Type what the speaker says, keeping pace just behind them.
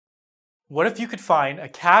What if you could find a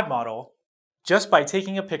CAD model just by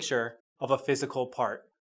taking a picture of a physical part?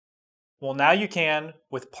 Well, now you can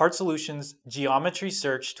with PARTsolutions Geometry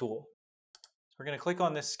Search tool. So we're going to click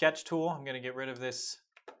on this sketch tool. I'm going to get rid of this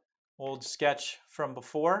old sketch from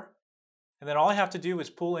before. And then all I have to do is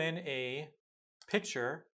pull in a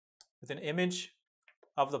picture with an image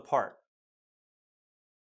of the part.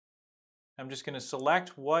 I'm just going to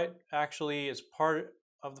select what actually is part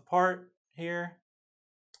of the part here.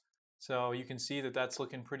 So you can see that that's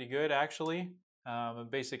looking pretty good actually. A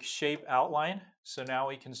basic shape outline. So now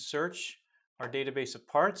we can search our database of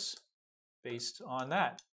parts based on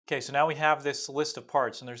that. Okay, so now we have this list of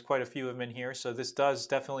parts and there's quite a few of them in here. So this does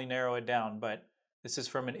definitely narrow it down, but this is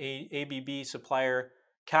from an ABB supplier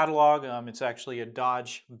catalog. It's actually a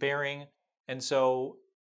Dodge bearing. And so,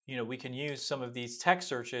 we can use some of these text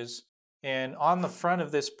searches. And on the front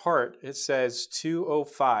of this part, it says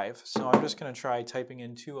 205. So I'm just going to try typing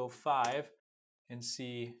in 205 and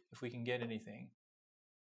see if we can get anything.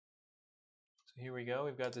 So here we go.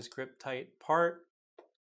 We've got this grip tight part.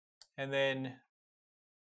 And then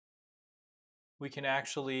we can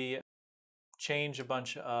actually change a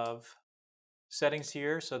bunch of settings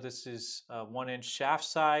here. So this is 1-inch shaft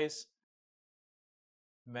size.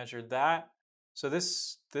 Measured that. So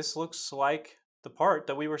this looks like the part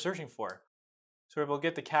that we were searching for. So we're able to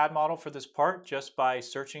get the CAD model for this part just by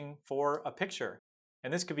searching for a picture.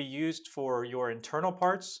 And this could be used for your internal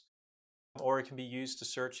parts, or it can be used to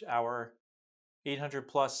search our 800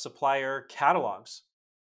 plus supplier catalogs.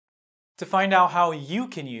 To find out how you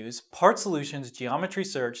can use PARTsolutions Geometry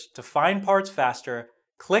Search to find parts faster,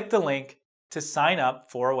 click the link to sign up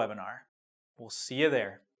for a webinar. We'll see you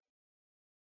there.